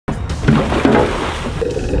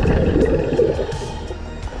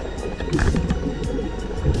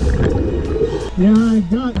Yeah, I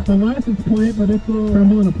got the license plate, but it's all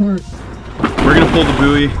crumbling apart. We're gonna pull the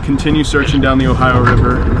buoy, continue searching down the Ohio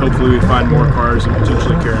River, and hopefully we find more cars and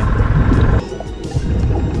potentially Karen.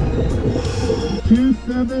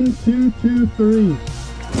 27223.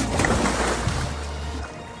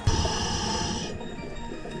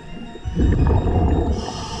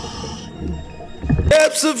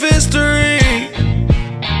 Depths of history,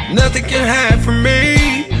 nothing can hide from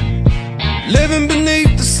me. Living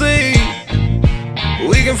beneath the sea,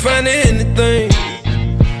 we can find anything.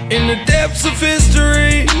 In the depths of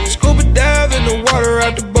history, scuba dive in the water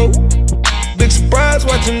out the boat. Big surprise,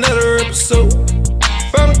 watch another episode.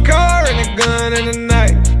 Found a car and a gun in the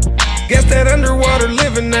night. Guess that underwater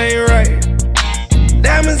living ain't right.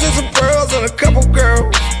 Diamonds and some pearls and a couple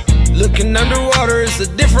girls. Looking underwater, it's a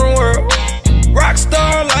different world.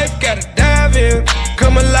 Rockstar life, gotta dive in.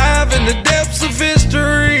 Come alive in the depths of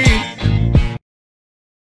history.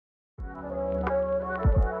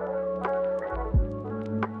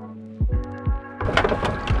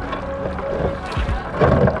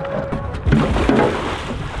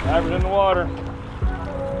 Dive it in the water.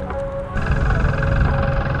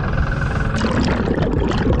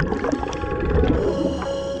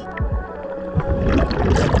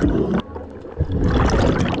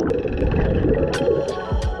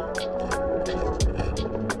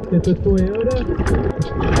 It's a Toyota.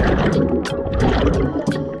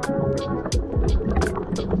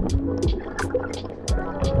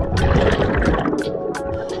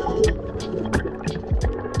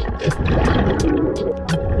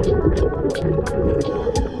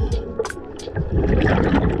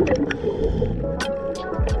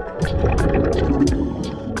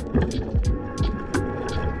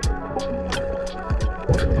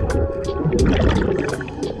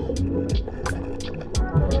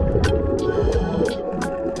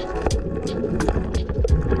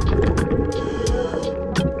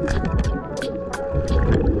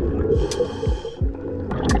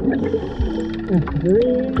 It's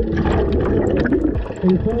green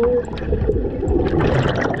in color.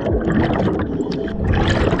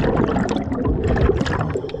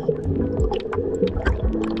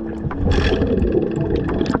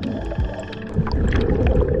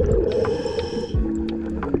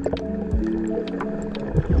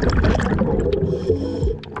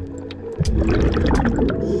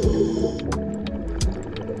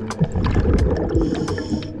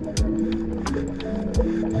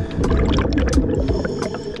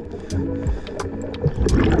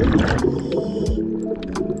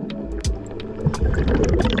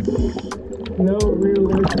 No real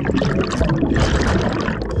license.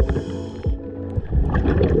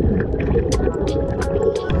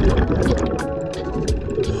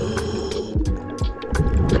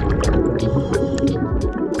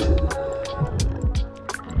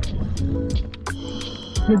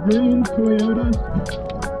 The green Toyota.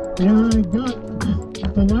 Yeah, I got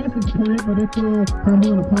the license plate, but it's all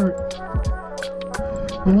crumbling apart.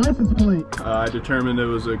 The license plate. I determined it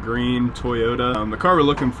was a green Toyota. The car we're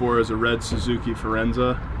looking for is a red Suzuki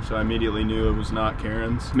Forenza, so I immediately knew it was not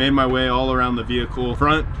Karen's. Made my way all around the vehicle.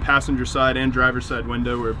 Front, passenger side, and driver's side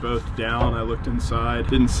window were both down. I looked inside,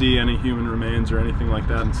 didn't see any human remains or anything like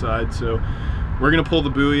that inside, so we're gonna pull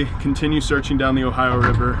the buoy, continue searching down the Ohio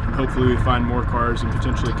River, and hopefully we find more cars and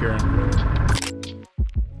potentially Karen.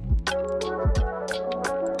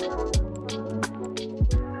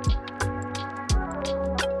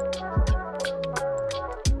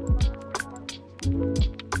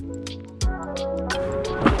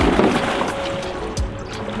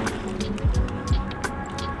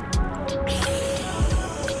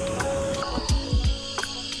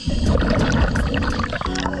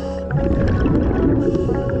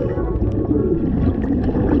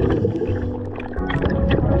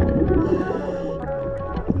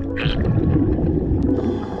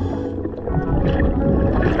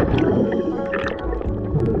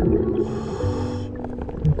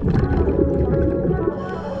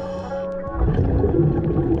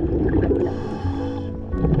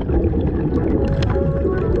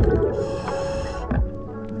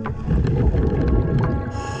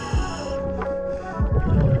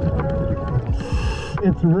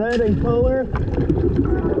 It's red in color.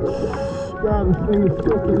 God, this thing is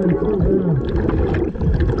tilted in so good.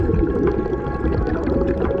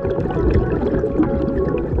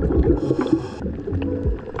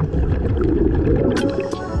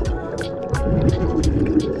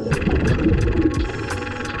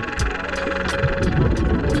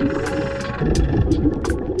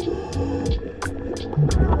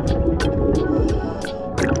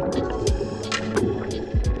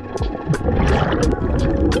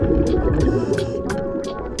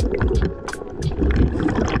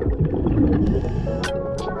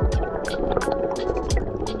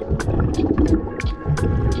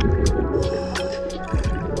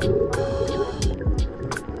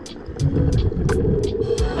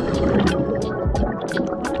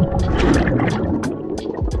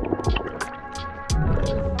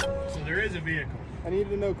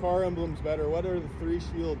 one's better. What are the 3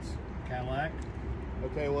 shields? Cadillac.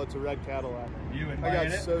 Okay, well, it's a red Cadillac. I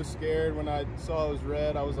got so scared when I saw it was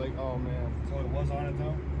red. I was like, oh man. So it was on it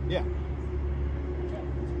though? Yeah.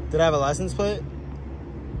 Did it have a license plate?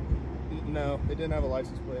 No, it didn't have a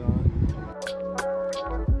license plate on it.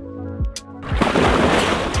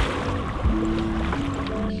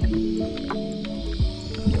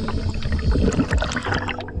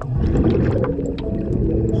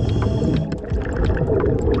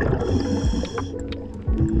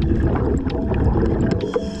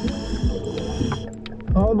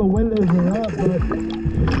 All the windows are up, but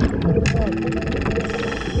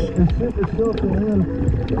it's super filtered in.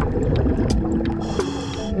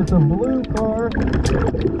 It's a blue car.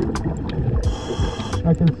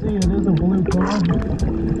 I can see it is a blue car.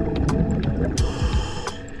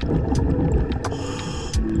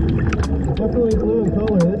 Definitely blue in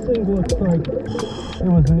color. This thing looks like it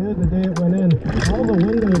was new the day it went in. All the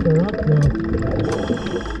windows are up though.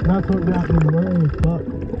 That's what got me worried. But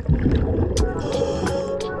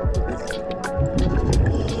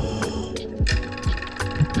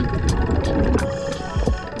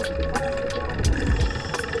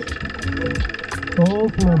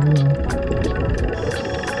Oldsmobile.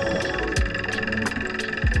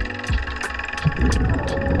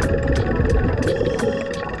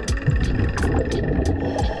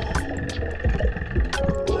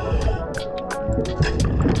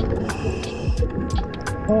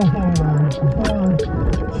 Oh my God.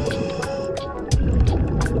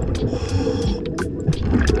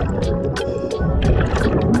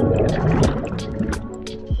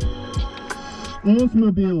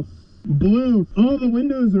 Oldsmobile. Blue. All the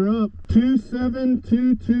windows are up.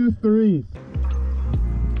 27223.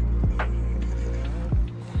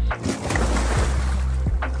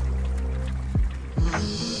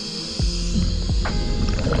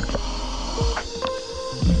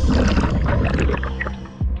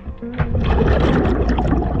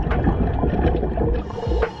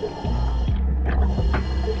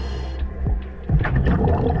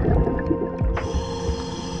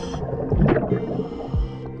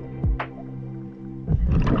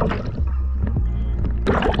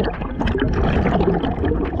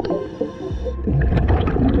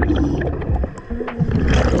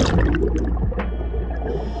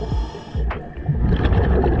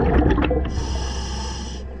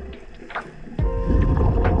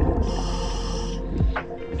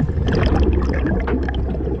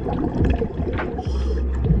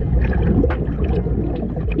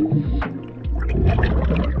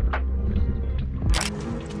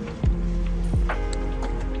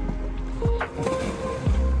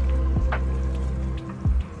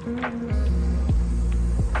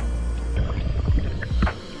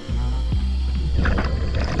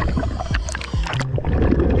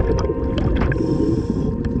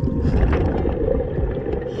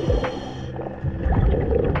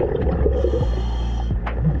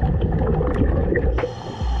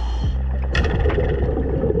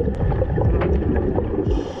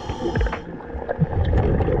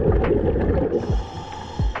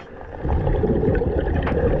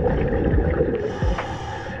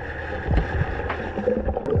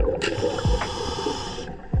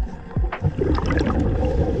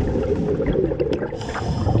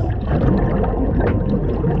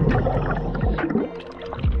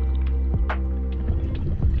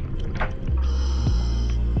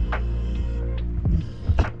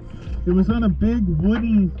 It was on a big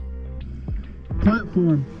wooden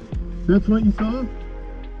platform. That's what you saw?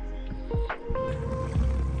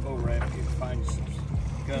 Oh, right. You can find some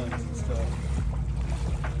guns and stuff.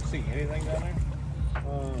 See anything down there?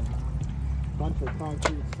 Bunch of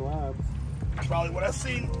concrete slabs. Probably what I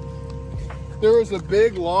seen. There was a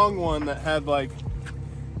big long one that had like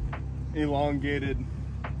elongated.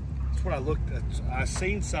 That's what I looked at. I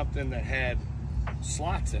seen something that had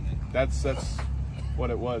slots in it. That's what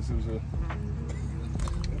it was. It was a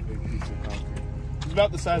big piece of concrete. It was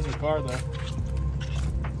about the size of a car though.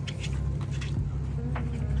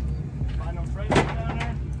 Find no freight down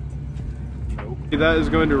there? Nope. That is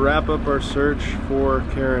going to wrap up our search for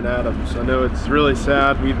Karen Adams. I know it's really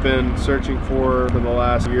sad. We've been searching for her for the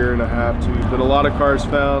last year and a half. There's been a lot of cars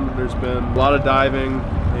found. There's been a lot of diving,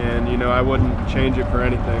 and you know, I wouldn't change it for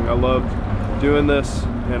anything. I loved doing this,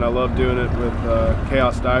 and I love doing it with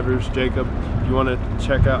Chaos Divers. Jacob, if you want to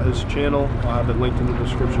check out his channel, I'll have it linked in the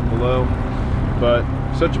description below. But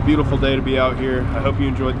such a beautiful day to be out here. I hope you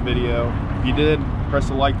enjoyed the video. If you did, press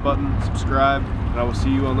the like button, subscribe, and I will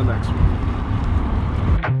see you on the next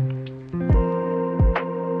one.